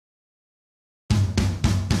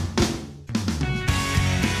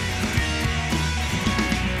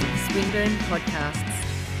Swinburne podcasts.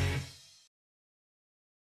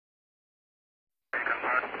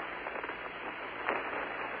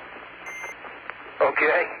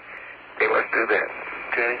 Okay, let's do that.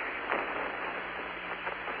 Okay.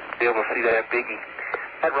 Be able to see that biggie.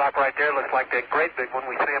 That rock right there looks like that great big one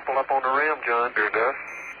we sampled up on the rim, John. Sure does.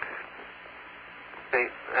 See,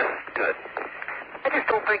 that's good. I just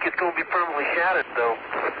don't think it's going to be permanently shattered, though.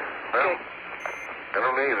 Well, I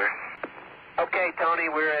don't either. Okay, Tony,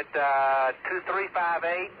 we're at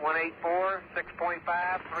 2358, 184, 6.5,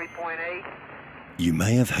 3.8. You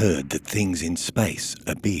may have heard that things in space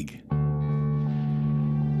are big.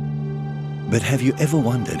 But have you ever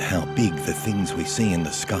wondered how big the things we see in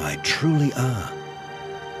the sky truly are?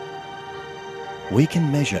 We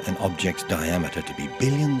can measure an object's diameter to be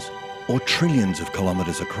billions or trillions of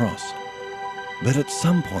kilometers across. But at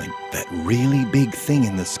some point, that really big thing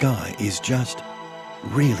in the sky is just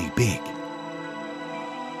really big.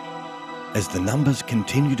 As the numbers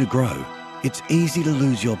continue to grow, it's easy to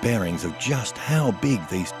lose your bearings of just how big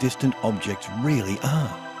these distant objects really are.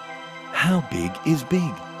 How big is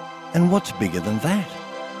big? And what's bigger than that?